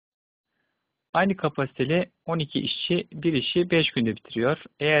Aynı kapasiteli 12 işçi bir işi 5 günde bitiriyor.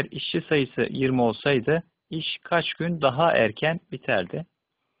 Eğer işçi sayısı 20 olsaydı iş kaç gün daha erken biterdi?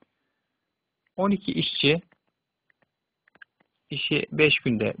 12 işçi işi 5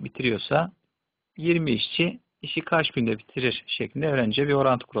 günde bitiriyorsa 20 işçi işi kaç günde bitirir şeklinde önce bir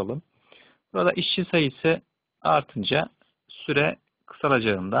orantı kuralım. Burada işçi sayısı artınca süre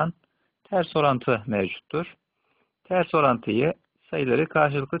kısalacağından ters orantı mevcuttur. Ters orantıyı sayıları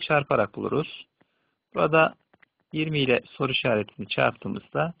karşılıklı çarparak buluruz. Burada 20 ile soru işaretini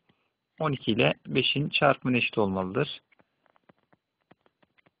çarptığımızda 12 ile 5'in çarpımına eşit olmalıdır.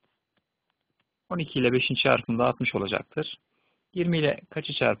 12 ile 5'in çarpımı da 60 olacaktır. 20 ile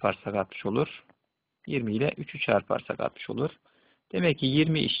kaçı çarparsak 60 olur? 20 ile 3'ü çarparsak 60 olur. Demek ki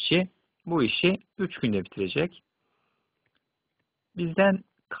 20 işçi bu işi 3 günde bitirecek. Bizden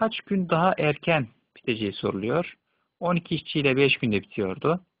kaç gün daha erken biteceği soruluyor. 12 işçi ile 5 günde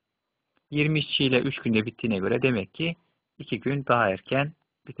bitiyordu. 20 işçi ile 3 günde bittiğine göre demek ki 2 gün daha erken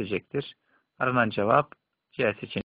bitecektir. Aranan cevap C seçeneği.